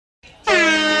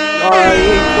What's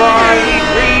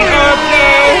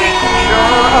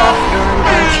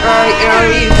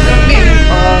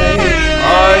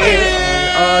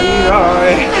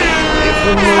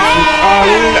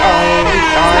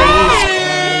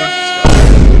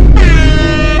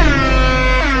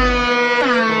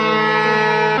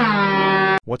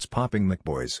popping,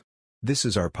 mcboyz? This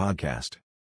is our podcast.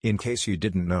 In case you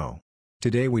didn't know,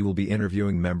 today we will be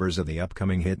interviewing members of the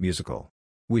upcoming hit musical.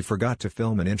 We forgot to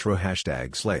film an intro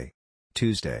 #Slay.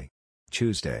 Tuesday.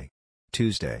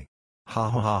 Ha ha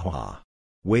ha ha.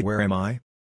 Wait, where am I?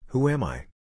 Who am I?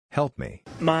 Help me.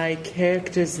 My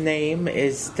character's name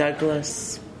is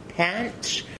Douglas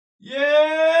Panch.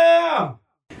 Yeah!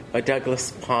 Or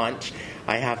Douglas Paunch.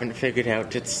 I haven't figured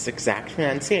out its exact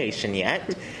pronunciation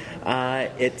yet.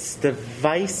 It's the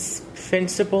vice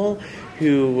principal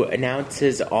who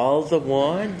announces all the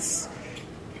awards.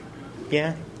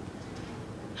 Yeah.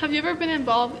 Have you ever been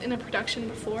involved in a production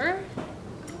before?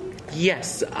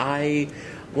 Yes, I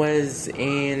was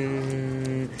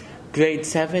in grade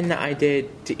 7. I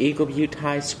did Eagle Butte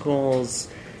High School's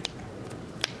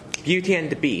Beauty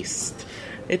and the Beast.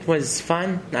 It was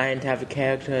fun. I didn't have a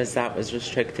character as that was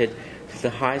restricted to the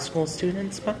high school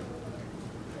students, but...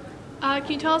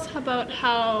 Can you tell us about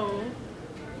how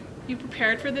you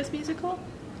prepared for this musical?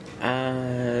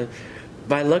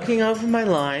 By looking over my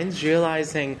lines,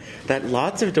 realizing that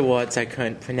lots of the words I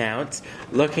couldn't pronounce,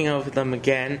 looking over them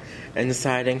again, and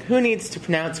deciding who needs to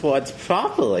pronounce words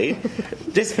properly.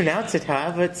 Just pronounce it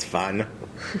however it's fun.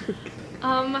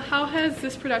 How has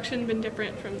this production been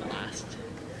different from the last?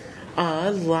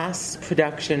 Last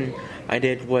production I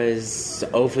did was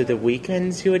over the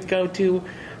weekends. You would go to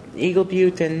Eagle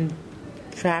Butte and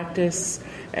practice,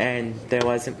 and there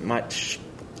wasn't much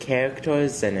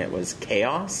characters, and it was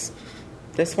chaos.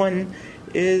 This one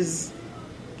is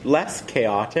less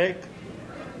chaotic.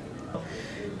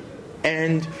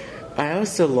 And I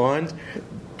also learned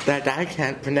that I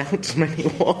can't pronounce many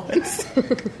words.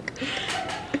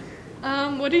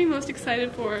 What are you most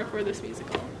excited for this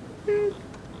musical?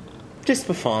 Just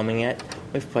performing it.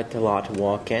 We've put a lot of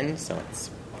work in, so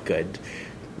it's good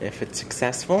if it's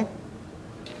successful.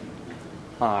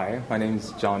 Hi, my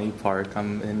name's Johnny Park.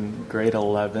 I'm in grade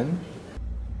 11.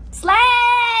 Slay!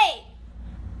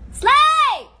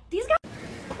 Slay! These guys.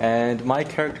 And my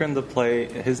character in the play,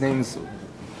 his name's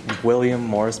William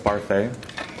Morris Barfay.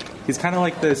 He's kind of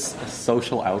like this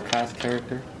social outcast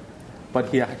character, but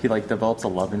he like develops a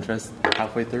love interest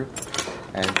halfway through,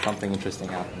 and something interesting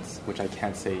happens, which I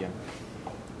can't say yet.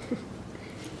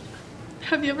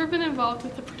 Have you ever been involved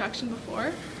with the production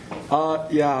before?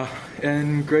 Yeah.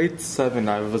 In grade 7,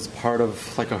 I was part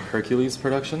of like a Hercules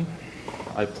production.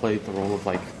 I played the role of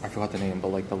I forgot the name, but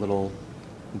like the little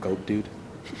goat dude.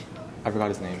 I forgot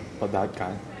his name, but that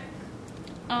guy.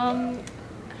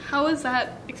 How is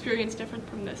that experience different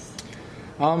from this?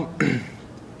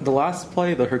 The last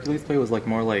play, the Hercules play, was like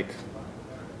more like,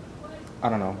 I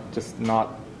don't know, just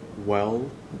not well.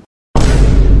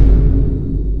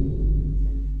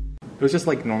 It was just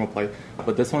like normal play,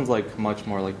 but this one's like much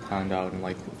more like planned out and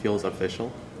like feels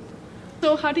official.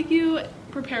 So how did you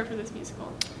prepare for this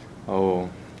musical? Oh,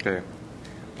 okay.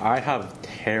 I have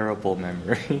terrible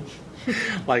memory.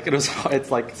 It's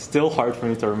like still hard for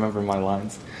me to remember my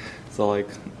lines. So like,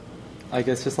 I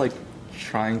guess just like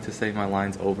trying to say my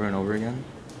lines over and over again.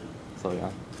 So yeah.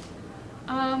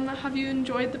 Have you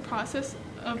enjoyed the process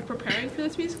of preparing for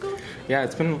this musical? Yeah,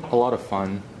 it's been a lot of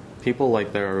fun. People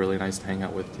like there are really nice to hang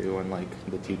out with too, and like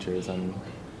the teachers and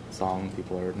song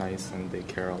people are nice and they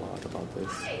care a lot about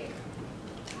this.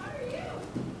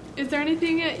 Is there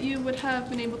anything that you would have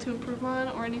been able to improve on,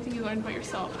 or anything you learned about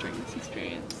yourself during this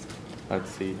experience? Let's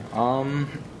see.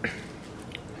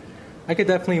 I could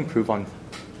definitely improve on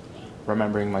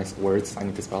remembering my words I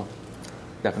need to spell.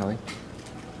 Definitely.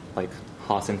 Like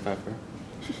Hasenpfeffer.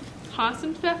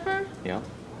 Hasenpfeffer? Yeah.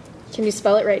 Can you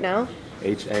spell it right now?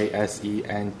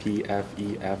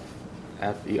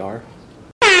 Hasenpfeffer.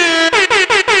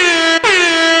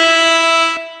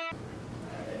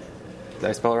 Did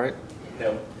I spell it right?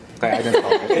 No. Okay, I didn't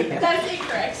spell it right. That is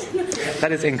incorrect.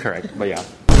 That is incorrect, but yeah.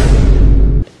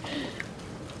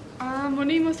 What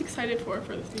are you most excited for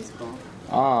this musical?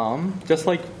 Just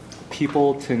like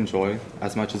people to enjoy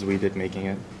as much as we did making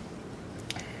it.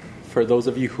 For those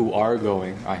of you who are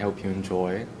going, I hope you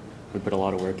enjoy. We put a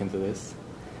lot of work into this.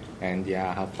 And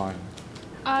yeah, have fun.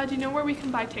 Do you know where we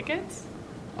can buy tickets?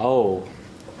 Oh,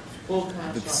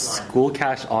 It's School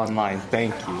Cash Online,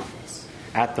 thank you.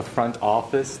 At the front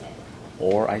office,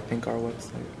 or I think our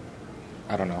website.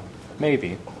 I don't know.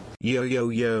 Maybe. Yo yo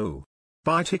yo.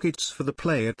 Buy tickets for the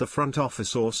play at the front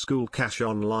office or School Cash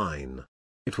Online.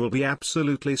 It will be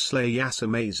absolutely slay, yes,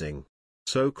 amazing.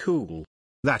 So cool.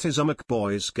 That is a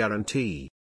mcboyz guarantee.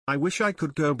 I wish I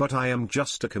could go, but I am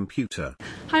just a computer.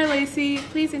 Hi Lacey,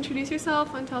 please introduce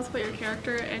yourself and tell us about your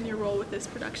character and your role with this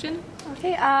production.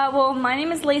 Okay, well, my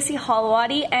name is Lacey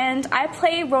Holwadi, and I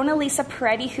play Rona Lisa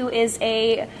Peretti, who is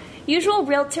a usual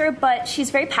realtor, but she's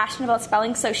very passionate about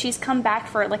spelling, so she's come back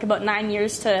for like about 9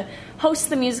 years to host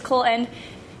the musical, and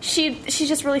she's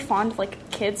just really fond of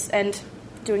like kids and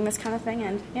doing this kind of thing,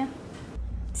 and yeah.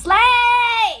 Slay!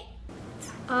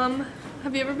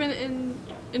 Have you ever been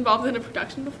involved in a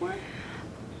production before?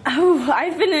 Oh,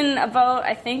 I've been in about,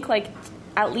 I think, like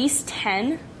at least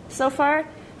 10 so far.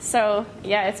 So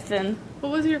yeah, it's been.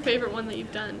 What was your favorite one that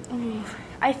you've done?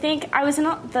 I think I was in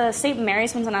the St.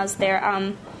 Mary's ones when I was there.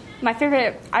 My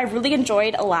favorite, I really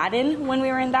enjoyed Aladdin when we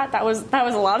were in that. That was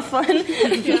a lot of fun.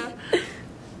 Yeah.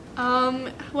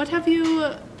 What have you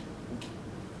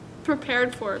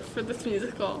prepared for this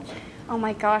musical? Oh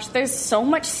my gosh, there's so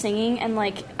much singing, and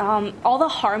like all the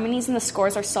harmonies and the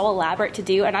scores are so elaborate to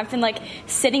do, and I've been like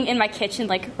sitting in my kitchen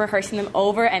like rehearsing them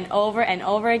over and over and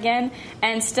over again,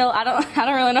 and still I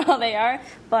don't really know how they are,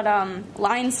 but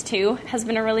Lines 2 has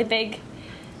been a really big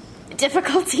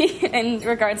difficulty in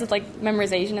regards of like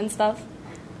memorization and stuff.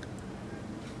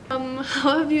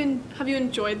 How have you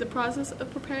enjoyed the process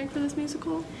of preparing for this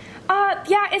musical?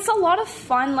 Yeah, it's a lot of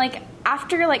fun. Like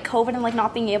after like COVID and like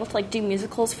not being able to like do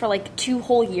musicals for like 2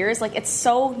 whole years, like it's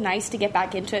so nice to get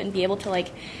back into it and be able to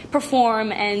like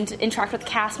perform and interact with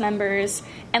cast members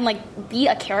and like be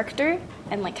a character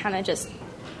and like kind of just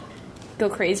go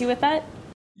crazy with that.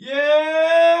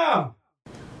 Yeah!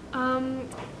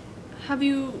 Have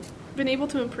you been able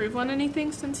to improve on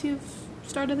anything since you've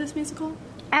started this musical?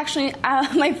 Actually,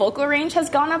 my vocal range has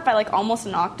gone up by like almost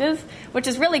an octave, which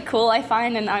is really cool, I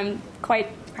find, and I'm quite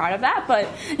proud of that, but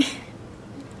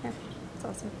yeah, it's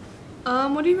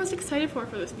awesome. What are you most excited for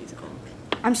this musical?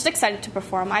 I'm just excited to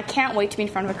perform. I can't wait to be in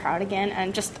front of a crowd again,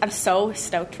 and I'm so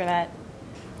stoked for that.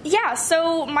 Yeah,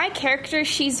 so my character,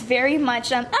 she's very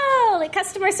much, like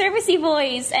customer servicey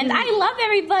voice, and I love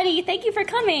everybody, thank you for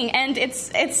coming, and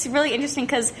it's really interesting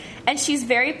and she's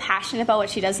very passionate about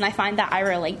what she does, and I find that I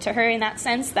relate to her in that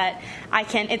sense, that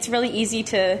it's really easy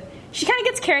to, she kind of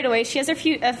gets carried away, she has a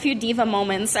few diva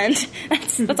moments, and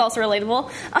that's also relatable,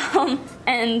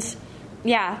 and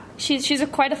yeah, she's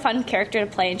quite a fun character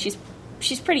to play, and she's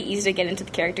pretty easy to get into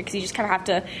the character because you just kind of have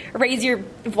to raise your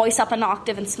voice up an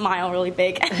octave and smile really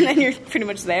big, and then you're pretty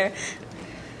much there.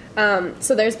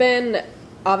 So there's been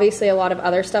obviously a lot of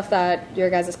other stuff that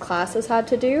your guys' class has had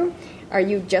to do. Are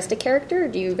you just a character, or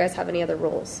do you guys have any other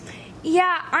roles?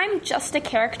 Yeah, I'm just a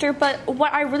character, but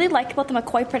what I really like about the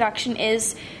McCoy production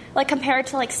is, like, compared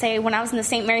to, like, say, when I was in the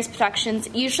St. Mary's productions,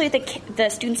 usually the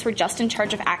students were just in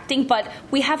charge of acting, but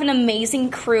we have an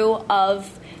amazing crew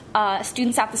of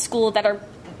students at the school that are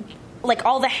like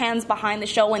all the hands behind the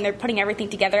show, and they're putting everything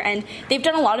together, and they've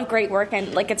done a lot of great work,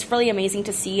 and like it's really amazing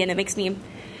to see, and it makes me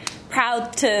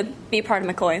proud to be a part of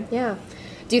McCoy. Yeah.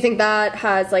 Do you think that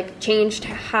has like changed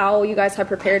how you guys have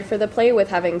prepared for the play with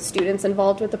having students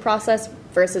involved with the process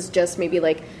versus just maybe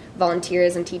like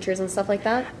volunteers and teachers and stuff like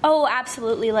that? Oh,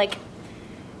 absolutely. Like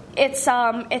it's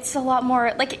a lot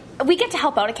more like we get to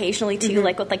help out occasionally too,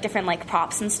 like with like different like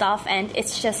props and stuff, and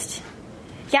it's just.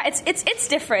 Yeah, it's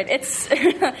different. It's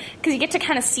because you get to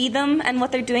kind of see them and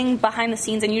what they're doing behind the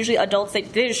scenes, and usually adults, they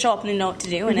just show up and they know what to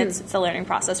do, and it's a learning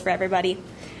process for everybody.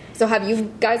 So have you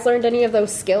guys learned any of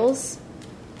those skills?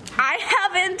 I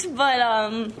haven't, but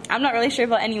I'm not really sure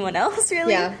about anyone else,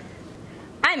 really. Yeah.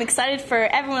 I'm excited for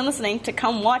everyone listening to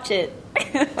come watch it.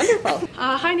 Wonderful.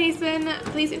 Hi, Nathan.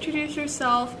 Please introduce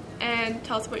yourself and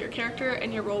tell us about your character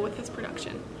and your role with this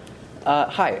production.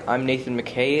 Hi, I'm Nathan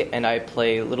McKay, and I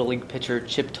play Little League pitcher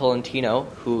Chip Tolentino,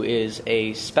 who is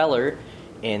a speller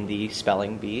in the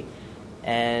spelling bee.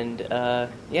 And,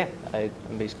 yeah,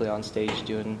 I'm basically on stage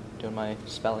doing my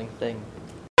spelling thing.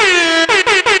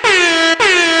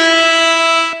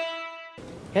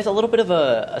 He has a little bit of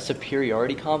a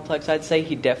superiority complex, I'd say.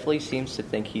 He definitely seems to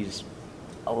think he's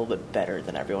a little bit better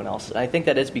than everyone else. And I think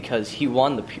that is because he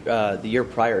won the year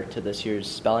prior to this year's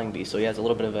spelling bee, so he has a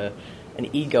little bit of an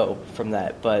ego from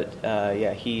that, but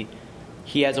yeah, he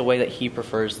has a way that he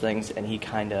prefers things, and he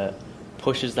kind of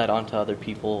pushes that onto other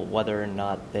people, whether or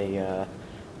not they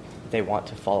want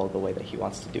to follow the way that he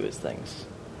wants to do his things.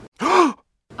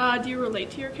 Do you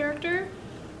relate to your character?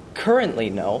 Currently,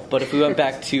 no, but if we went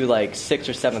back to like 6th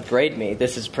or 7th grade me,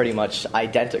 this is pretty much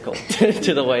identical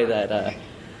to the way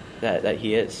that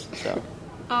he is. So,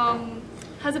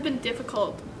 has it been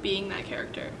difficult being that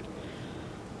character?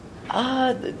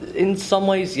 In some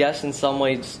ways, yes. In some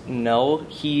ways, no.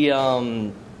 He,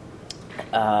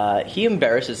 He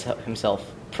embarrasses himself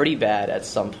pretty bad at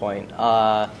some point.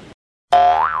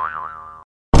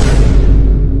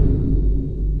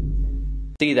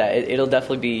 See that it'll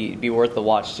definitely be worth the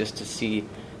watch just to see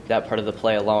that part of the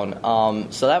play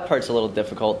alone. So that part's a little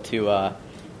difficult to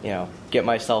get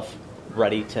myself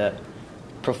ready to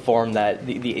perform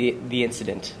the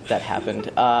incident that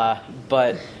happened.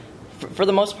 But for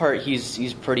the most part,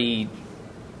 he's pretty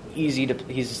easy to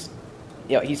he's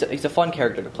a fun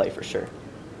character to play for sure.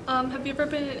 Have you ever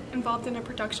been involved in a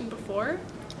production before?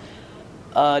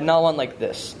 Not one like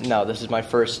this. No, this is my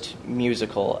first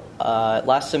musical.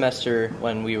 Last semester,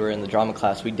 when we were in the drama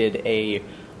class, we did a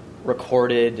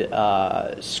recorded,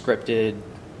 scripted,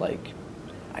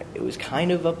 it was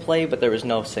kind of a play, but there was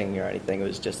no singing or anything. It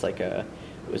was just a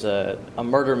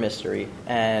murder mystery,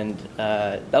 and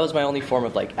that was my only form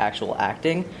of actual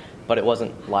acting, but it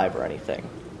wasn't live or anything.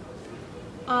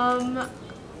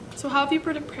 So how have you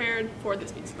prepared for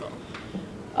this musical?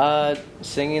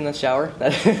 Singing in the shower.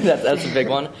 That's a big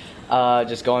one.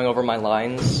 Just going over my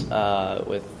lines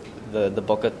with the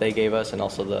book that they gave us, and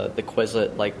also the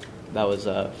Quizlet, that was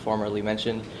formerly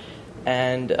mentioned.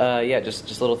 And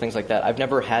just little things like that. I've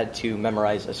never had to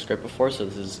memorize a script before, so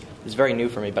this is very new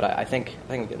for me. But I think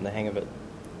I'm getting the hang of it.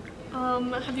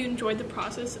 Have you enjoyed the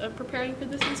process of preparing for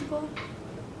this musical?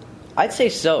 I'd say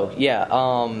so. Yeah.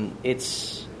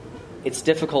 It's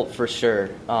difficult for sure,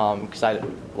 because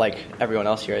like everyone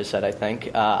else here has said, I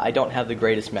think I don't have the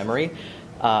greatest memory,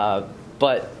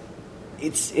 but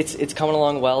it's coming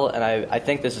along well, and I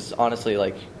think this is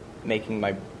honestly making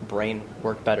my brain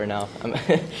work better now.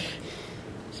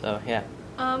 So yeah.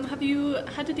 Have you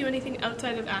had to do anything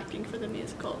outside of acting for the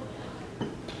musical?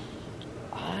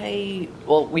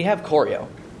 We have choreo,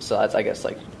 so that's I guess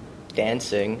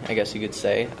dancing, I guess you could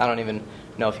say. I don't even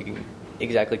know if you can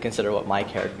exactly consider what my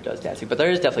character does dancing, but there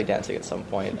is definitely dancing at some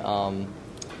point.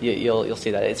 You'll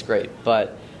see that it's great,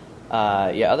 but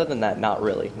other than that, not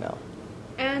really. No.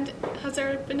 And has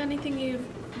there been anything you've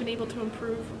been able to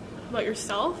improve about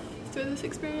yourself through this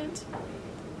experience?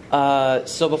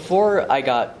 So before I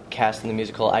got cast in the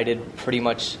musical, I did pretty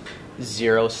much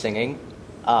zero singing.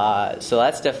 So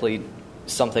that's definitely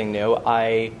something new.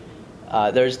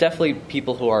 There's definitely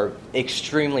people who are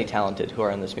extremely talented who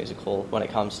are in this musical when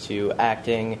it comes to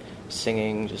acting,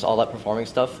 singing, just all that performing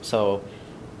stuff. So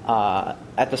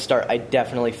at the start, I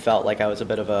definitely felt like I was a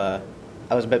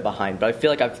bit behind, but I feel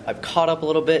like I've caught up a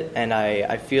little bit, and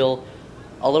I feel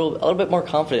a little bit more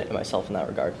confident in myself in that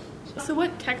regard. So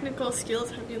what technical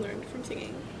skills have you learned from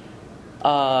singing?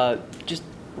 Just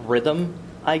rhythm,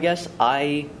 I guess.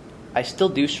 I still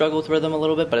do struggle with rhythm a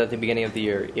little bit, but at the beginning of the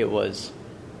year, it was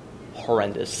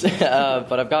horrendous.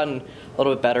 But I've gotten a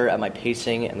little bit better at my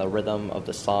pacing and the rhythm of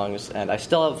the songs, and I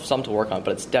still have some to work on,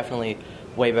 but it's definitely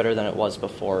way better than it was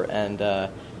before.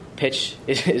 And pitch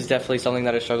is definitely something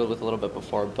that I struggled with a little bit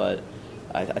before, but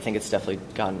I think it's definitely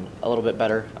gotten a little bit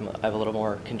better. I have a little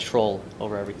more control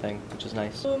over everything, which is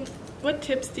nice. What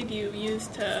tips did you use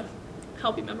to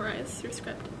help you memorize your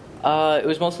script? It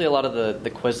was mostly a lot of the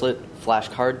Quizlet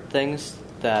flashcard things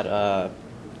that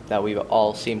we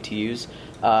all seem to use.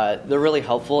 They're really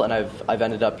helpful, and I've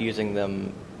ended up using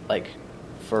them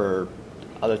for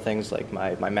other things like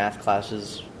my math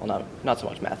classes. Well, not so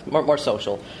much math, more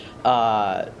social.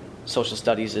 Social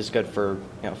studies is good for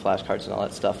flashcards and all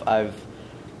that stuff.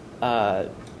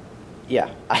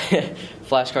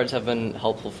 Flashcards have been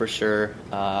helpful for sure.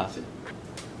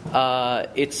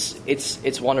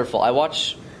 It's wonderful. I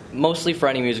watch mostly for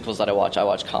any musicals that I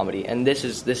watch comedy, and this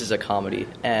is a comedy,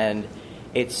 and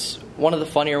it's one of the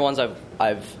funnier ones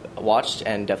I've watched,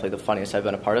 and definitely the funniest I've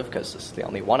been a part of, because this is the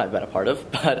only one I've been a part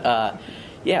of. But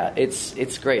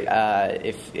it's great.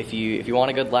 If you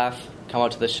want a good laugh, come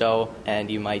out to the show,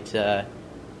 and you might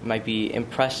be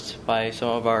impressed by some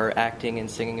of our acting and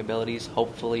singing abilities,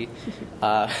 hopefully.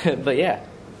 But yeah.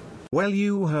 Well,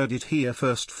 you heard it here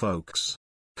first, folks.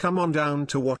 Come on down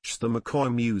to watch the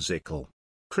McCoy musical.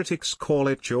 Critics call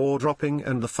it jaw-dropping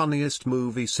and the funniest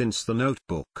movie since The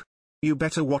Notebook. You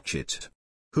better watch it.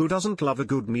 Who doesn't love a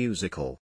good musical?